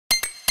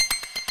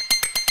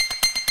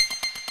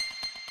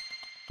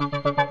Good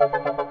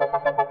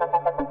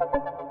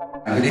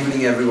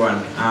evening,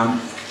 everyone.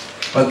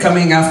 Well,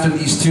 coming after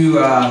these two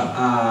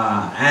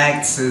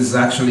acts is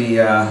actually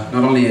not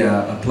only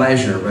a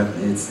pleasure, but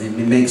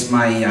it makes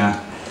my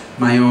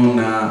my own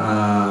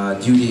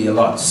duty a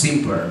lot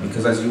simpler,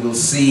 because as you will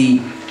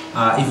see,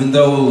 even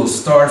though we'll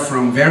start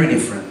from very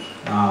different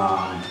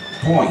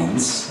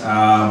points,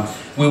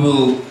 we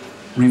will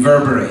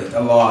reverberate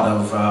a lot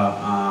of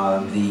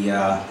the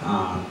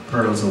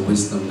pearls of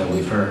wisdom that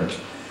we've heard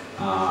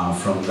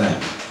from them.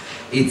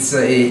 It's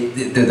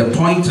the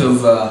point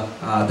of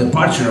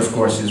departure, of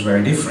course, is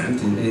very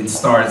different. It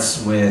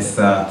starts with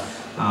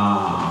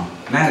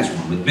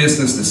management, with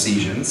business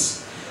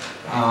decisions,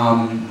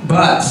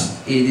 but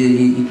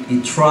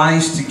it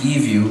tries to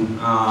give you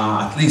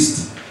at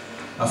least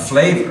a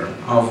flavor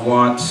of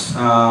what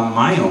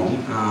my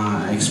own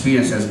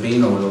experience has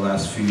been over the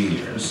last few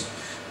years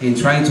in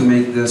trying to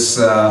make this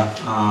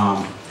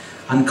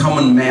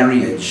uncommon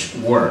marriage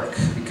work,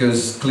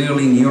 because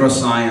clearly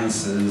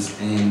neurosciences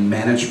and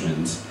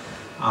management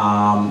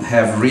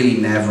have really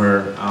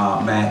never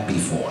met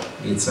before.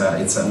 It's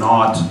an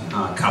odd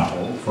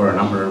couple for a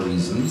number of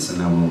reasons, and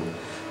I will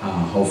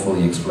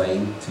hopefully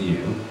explain to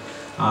you.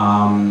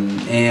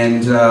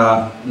 And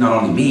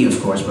not only me, of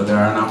course, but there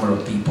are a number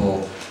of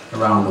people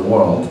around the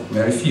world,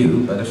 very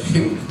few, but a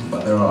few,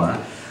 but there are,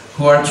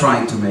 who are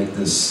trying to make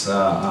this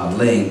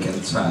link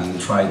and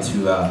try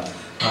to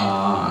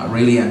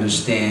really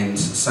understand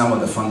some of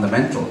the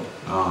fundamental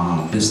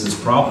business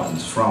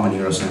problems from a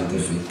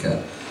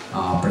neuroscientific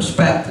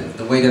perspective.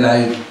 The way that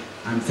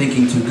I'm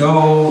thinking to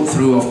go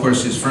through, of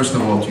course, is first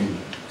of all to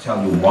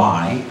tell you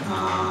why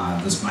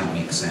this might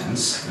make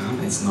sense.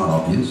 It's not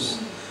obvious,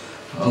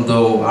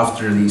 although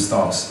after these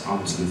talks,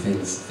 obviously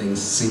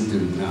things seem to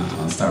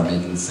start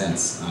making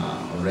sense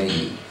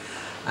already.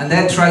 And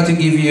then try to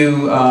give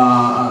you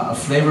a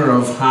flavor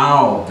of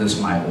how this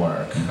might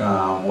work.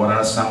 What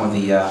are some of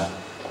the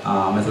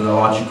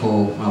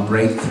methodological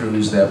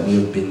breakthroughs that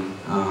we've been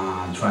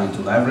trying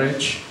to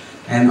leverage,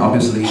 and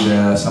obviously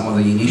some of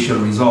the initial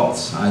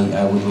results.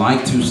 I would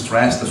like to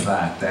stress the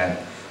fact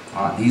that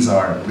these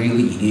are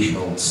really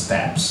initial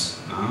steps.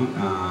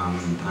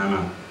 I'm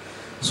a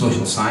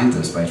social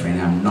scientist by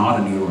training. I'm not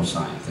a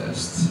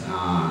neuroscientist,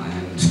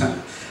 and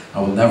I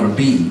will never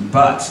be,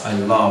 but I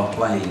love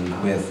playing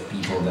with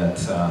people that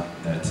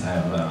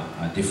have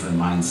a different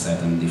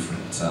mindset and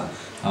different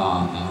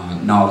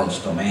knowledge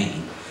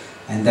domain.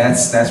 And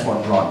that's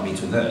what brought me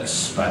to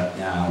this. But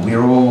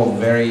we're all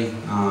very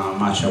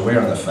much aware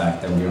of the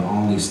fact that we're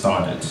only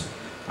started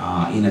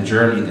in a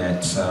journey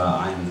that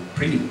I'm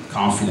pretty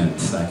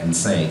confident I can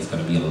say it's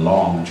going to be a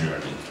long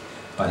journey,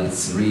 but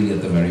it's really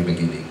at the very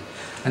beginning.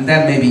 And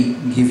then maybe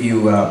give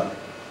you a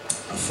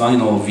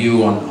final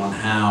view on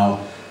how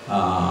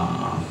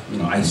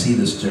I see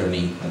this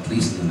journey, at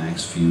least in the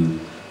next few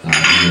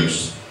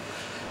years.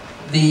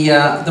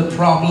 The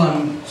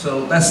problem.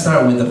 So let's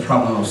start with the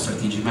problem of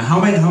strategic. How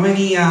many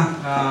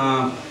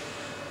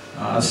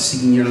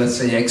senior, let's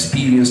say,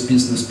 experienced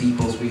business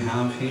peoples we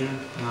have here?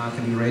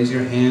 Can you raise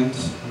your hand?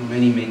 How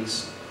many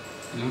makes?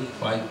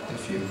 Quite a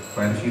few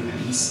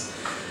hands.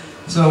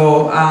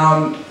 So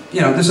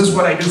this is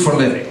what I do for a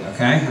living.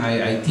 Okay,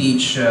 I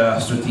teach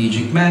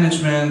strategic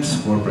management,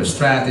 corporate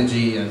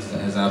strategy,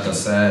 as Alta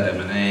said,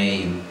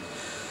 M&A, and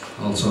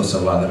all sorts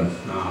of other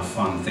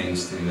fun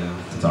things to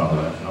talk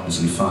about.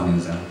 Obviously, fun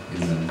is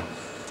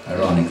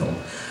ironical.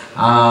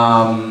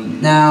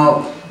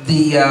 Now,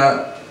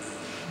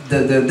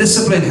 the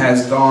discipline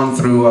has gone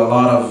through a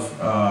lot of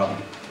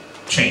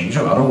change,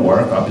 a lot of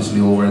work, obviously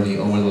over the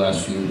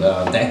last few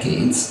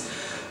decades.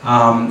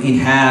 It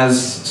has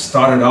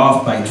started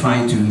off by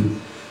trying to,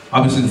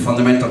 obviously, the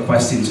fundamental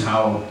question is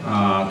how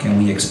can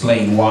we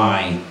explain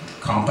why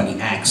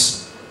company X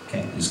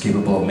is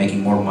capable of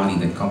making more money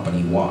than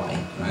company Y,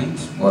 right?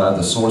 What are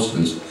the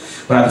sources?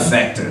 What are the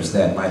factors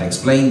that might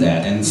explain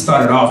that? And it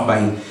started off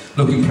by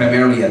looking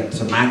primarily at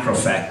the macro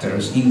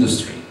factors,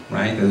 industry,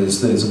 right?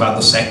 It's about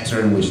the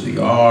sector in which they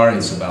are,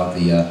 it's about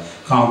the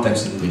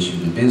context in which you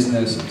do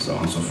business, and so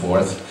on and so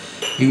forth.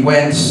 It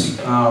went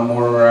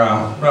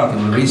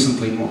relatively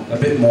recently, a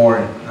bit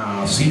more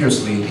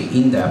seriously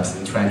in depth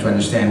in trying to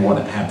understand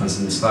what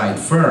happens inside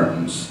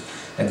firms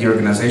at the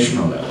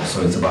organizational level.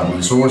 So it's about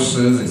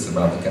resources, it's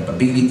about the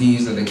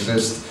capabilities that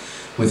exist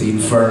within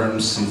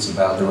firms, it's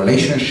about the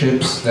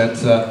relationships that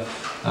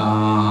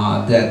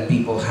that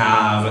people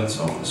have, and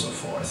so on and so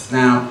forth.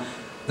 Now,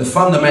 the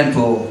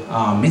fundamental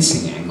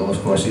missing angle,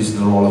 of course, is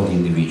the role of the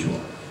individual,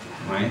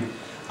 right?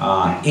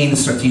 In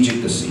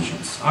strategic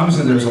decisions.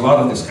 Obviously, there's a lot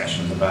of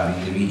discussions about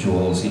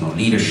individuals,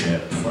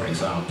 leadership, for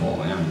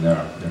example. I mean, there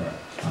are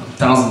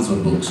thousands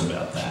of books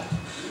about that.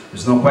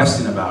 There's no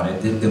question about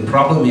it. The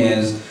problem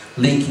is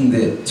linking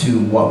it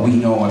to what we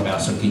know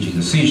about strategic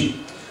decision.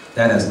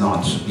 That has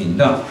not been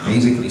done.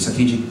 Basically,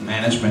 strategic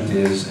management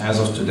is, as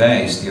of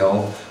today,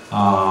 still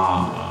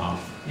a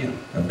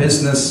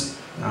business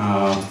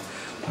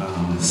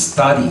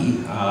study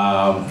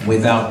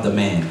without the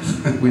man,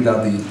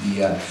 without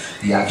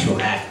the actual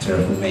actor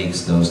who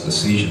makes those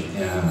decisions,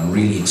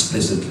 really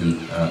explicitly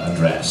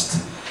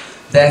addressed.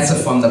 That's a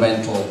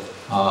fundamental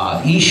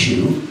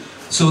issue.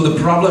 So the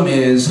problem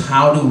is,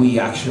 how do we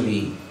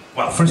actually,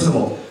 well, first of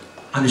all,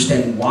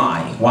 understand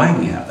why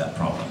we have that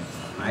problem,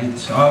 right?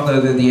 So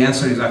the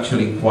answer is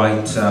actually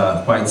quite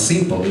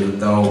simple, even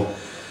though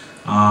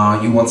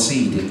you won't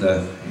see it in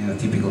the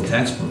typical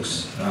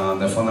textbooks.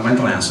 The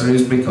fundamental answer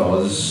is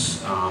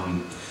because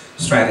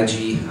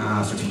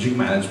strategic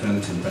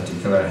management in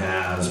particular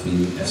has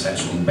been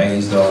essentially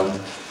based on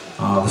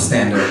the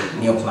standard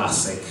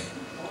neoclassic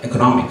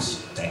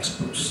economics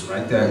textbooks,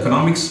 right? The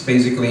economics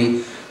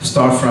basically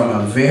start from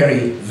a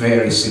very,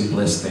 very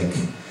simplistic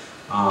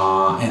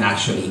and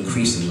actually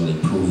increasingly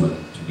proven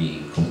to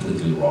be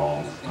completely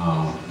wrong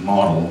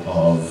model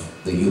of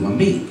the human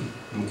being,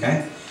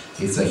 okay?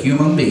 It's a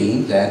human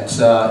being that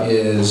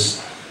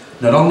is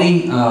not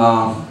only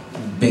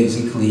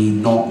basically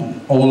not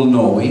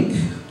all-knowing,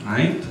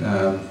 right?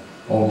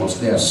 Almost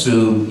they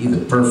assume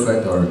either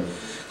perfect or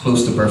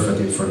close to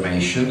perfect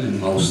information in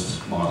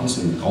most models,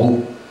 in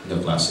all the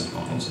classic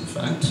models, in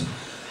fact.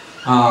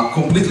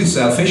 Completely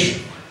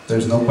selfish.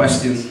 There's no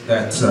question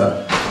that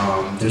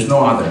there's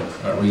no other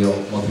real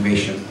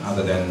motivation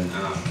other than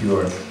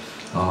pure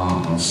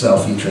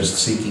self-interest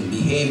seeking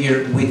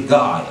behavior with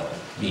guile,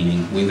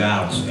 meaning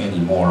without any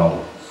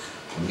moral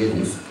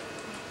forgiveness,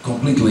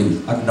 completely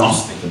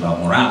agnostic about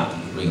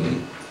morality, really,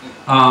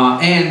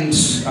 and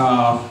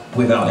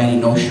without any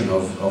notion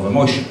of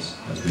emotions,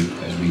 as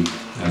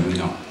we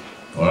know,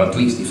 or at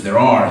least if there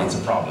are, it's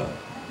a problem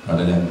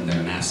rather than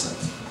an asset.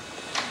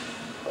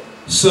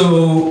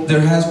 So there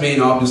has been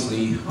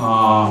obviously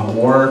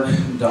work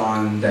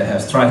done that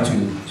has tried to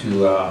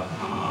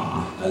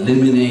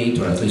eliminate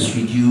or at least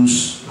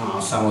reduce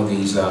some of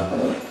these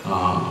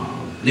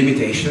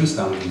limitations,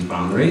 some of these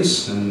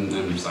boundaries, and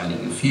I'm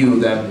citing a few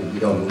that we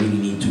don't really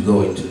need to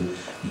go into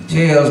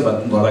details,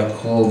 but what I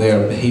call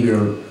their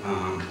behavior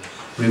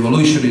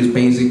revolution is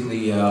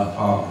basically a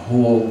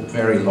whole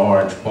very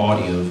large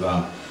body of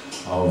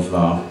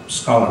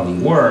scholarly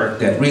work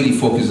that really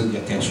focuses the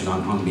attention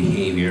on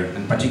behavior,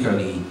 and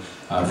particularly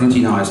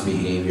routinized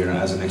behavior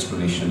as an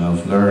explanation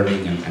of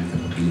learning and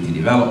capability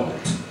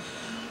development.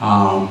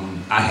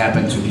 I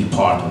happen to be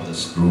part of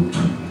this group,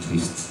 at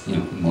least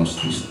in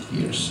most recent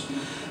years.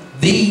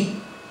 The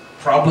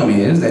problem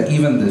is that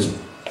even this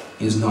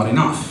is not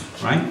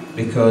enough, right?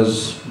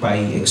 Because by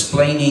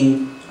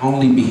explaining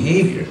only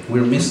behavior,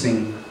 we're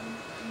missing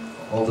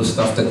all the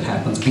stuff that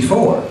happens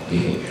before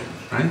behavior,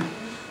 right?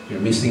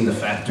 You're missing the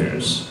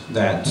factors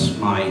that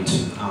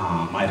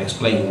might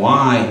explain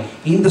why,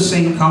 in the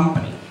same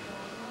company,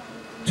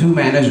 two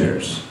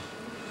managers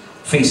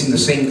facing the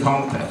same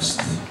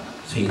context,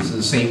 facing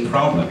the same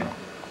problem,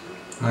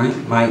 right,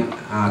 might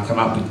come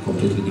up with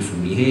completely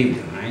different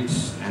behavior, right?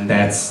 And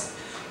that's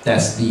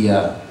the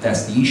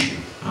issue.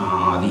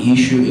 The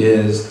issue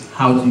is,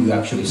 how do you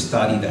actually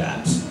study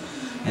that,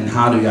 and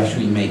how do you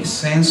actually make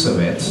sense of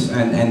it?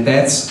 And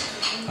that's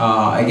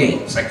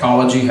again,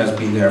 psychology has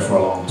been there for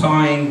a long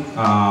time.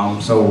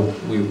 So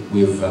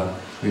we've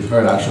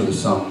heard actually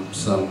some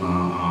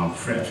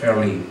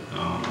fairly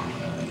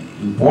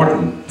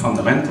important,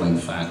 fundamental, in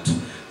fact,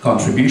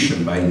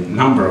 contribution by a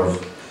number of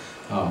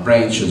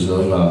branches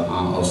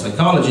of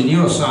psychology.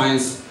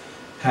 Neuroscience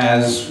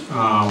has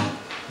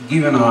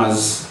given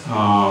us,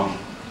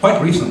 quite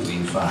recently,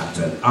 in fact,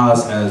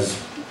 us as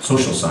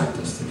social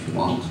scientists, if you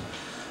want,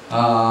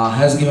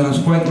 has given us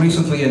quite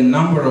recently a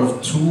number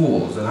of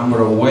tools, a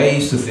number of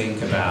ways to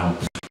think about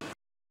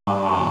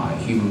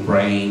human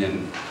brain,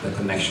 and the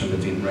connection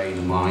between brain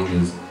and mind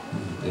is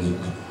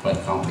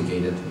quite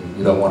complicated.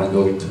 We don't want to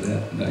go into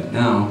that right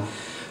now,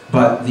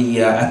 but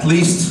at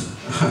least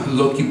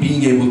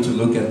being able to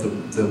look at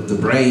the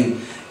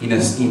brain in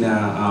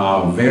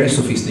a very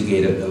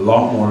sophisticated, a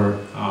lot more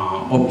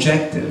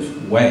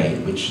objective way,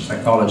 which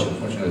psychology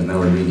unfortunately has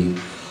never really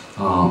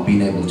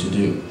been able to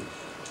do.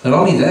 Not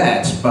only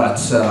that, but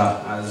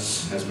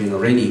as has been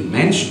already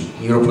mentioned,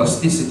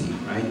 neuroplasticity,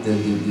 right?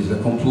 There's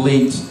a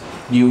complete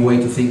new way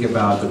to think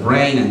about the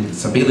brain and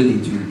its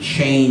ability to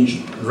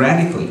change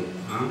radically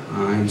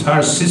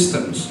entire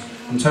systems,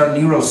 entire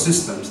neural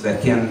systems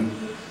that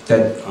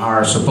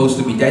are supposed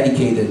to be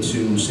dedicated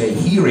to, say,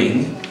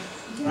 hearing,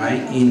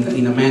 right?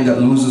 In a man that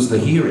loses the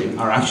hearing,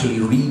 are actually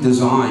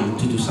redesigned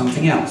to do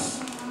something else.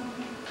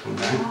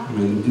 Okay? I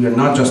mean, we're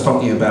not just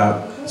talking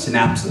about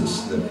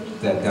synapses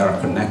that are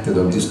connected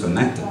or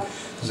disconnected.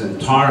 There's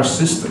entire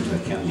systems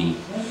that can be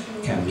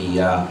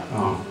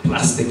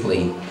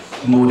plastically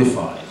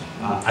modified,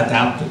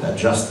 adapted,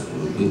 adjusted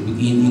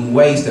in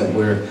ways that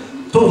were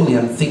totally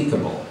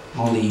unthinkable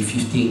only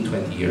 15,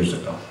 20 years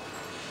ago.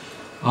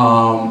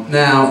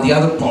 Now, the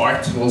other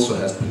part also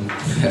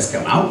has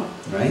come out,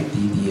 right?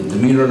 The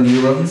mirror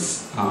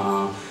neurons.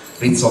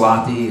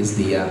 Rizzolatti is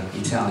the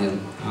Italian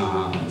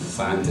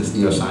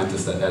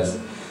neuroscientist that has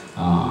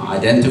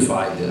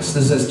identified this.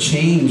 This has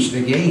changed,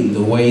 again,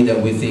 the way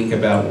that we think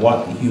about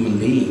what the human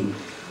being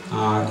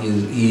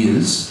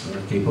is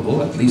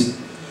capable, at least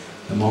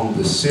among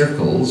the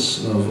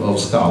circles of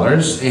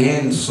scholars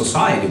and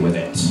society with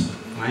it,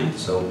 right?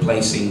 So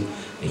placing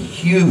a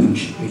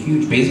huge,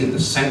 basically at the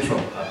center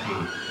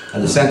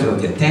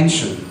of the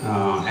attention,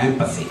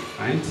 empathy,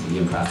 right? The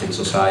empathic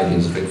society,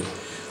 as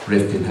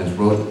Rifkin has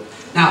wrote.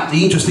 Now,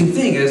 the interesting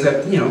thing is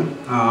that, you know,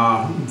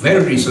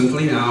 very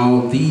recently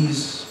now,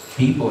 these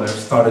people have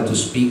started to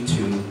speak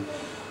to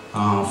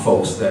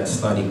folks that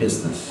study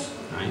business,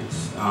 right?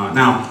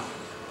 Now,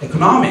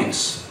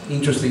 economics,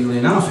 interestingly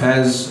enough,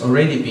 has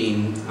already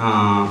been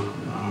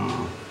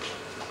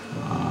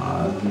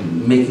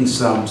making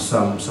some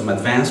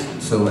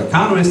advancements. So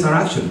economists are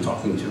actually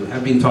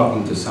have been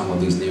talking to some of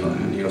these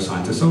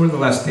neuroscientists over the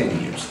last 10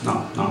 years,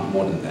 not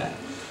more than that.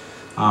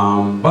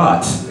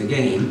 But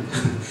again,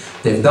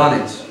 they've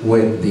done it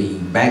with the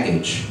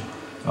baggage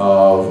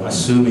of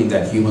assuming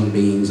that human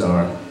beings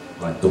are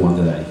like the one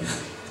that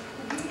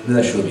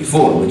I showed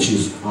before, which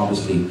is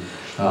obviously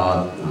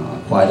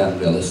quite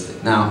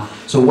unrealistic. Now,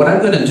 so what I'm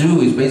going to do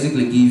is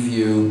basically give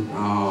you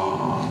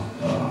a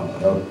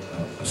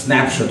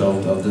snapshot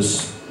of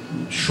this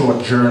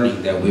short journey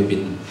that we've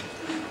been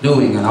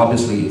doing, and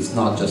obviously it's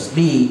not just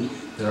me.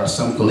 There are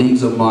some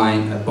colleagues of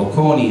mine at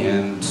Bocconi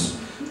and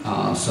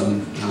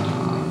some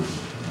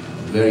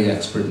very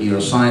expert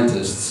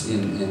neuroscientists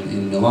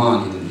in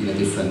Milan, in a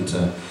different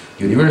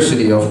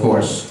university, of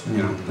course.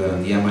 You know,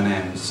 the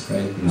M&Ms,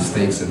 right?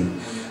 Mistakes and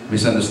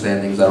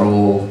misunderstandings are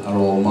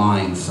all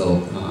mine.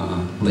 So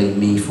blame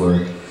me for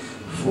any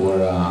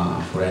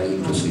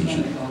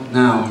imprecision.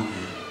 Now,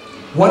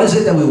 what is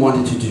it that we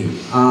wanted to do?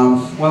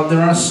 Well,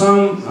 there are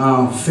some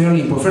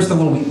fairly important. First of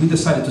all, we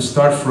decided to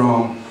start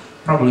from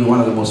probably one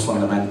of the most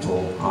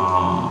fundamental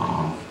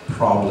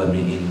problem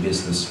in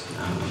business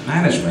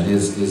management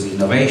is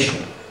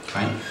innovation,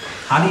 right?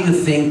 How do you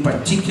think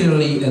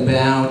particularly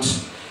about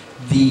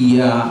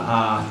the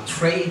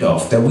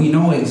trade-off that we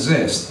know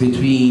exists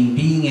between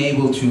being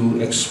able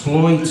to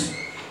exploit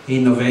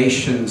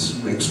innovations,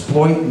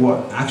 exploit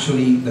what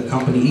actually the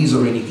company is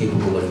already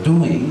capable of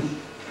doing,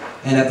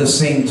 and at the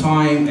same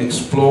time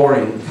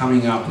exploring,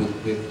 coming up with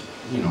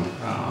you know,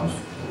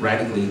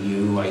 radically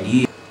new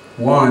ideas.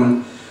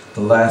 One,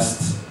 the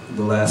less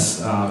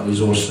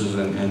resources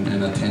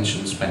and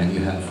attention span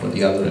you have for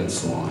the other, and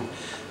so on.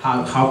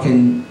 How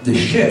can the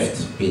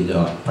shift be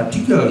done,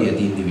 particularly at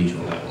the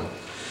individual level?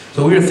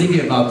 So we were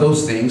thinking about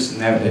those things.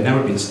 They've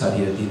never been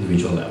studied at the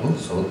individual level,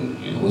 so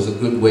it was a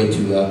good way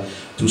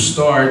to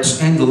start.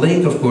 And the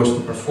link, of course,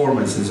 to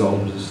performance is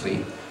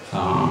obviously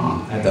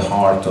at the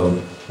heart of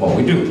what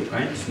we do,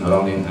 right? It's not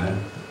only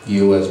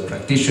you as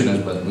practitioners,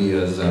 but we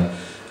as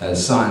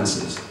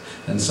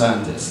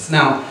scientists.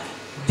 Now,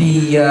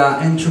 the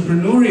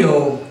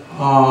entrepreneurial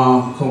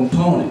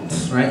component,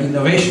 right?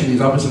 Innovation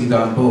is obviously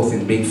done both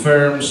in big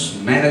firms,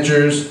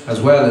 managers, as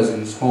well as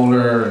in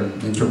smaller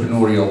and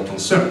entrepreneurial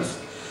concerns.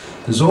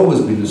 There's always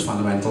been this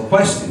fundamental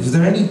question: is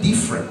there any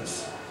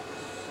difference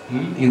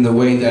in the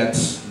way that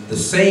the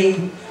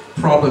same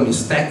problem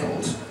is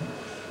tackled,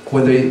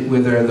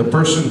 whether the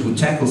person who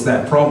tackles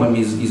that problem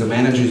is a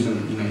manager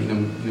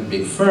in a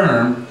big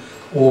firm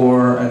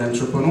or an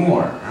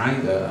entrepreneur,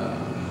 right?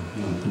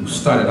 Who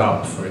started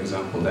up, for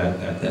example,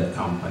 that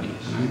company,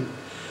 right?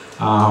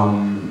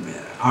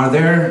 Are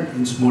there,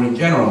 it's more in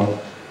general,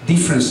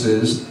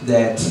 differences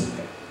that,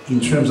 in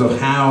terms of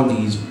how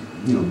these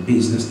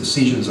business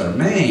decisions are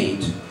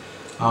made,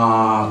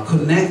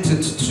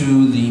 connected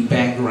to the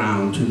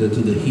background, to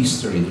the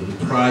history, to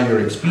the prior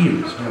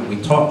experience? We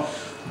talk.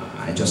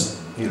 I just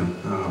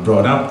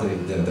brought up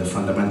the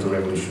fundamental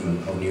revolution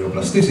of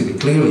neuroplasticity.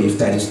 Clearly, if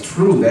that is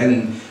true,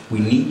 then we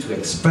need to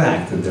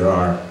expect that there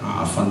are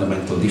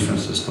fundamental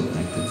differences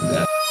connected to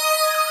that.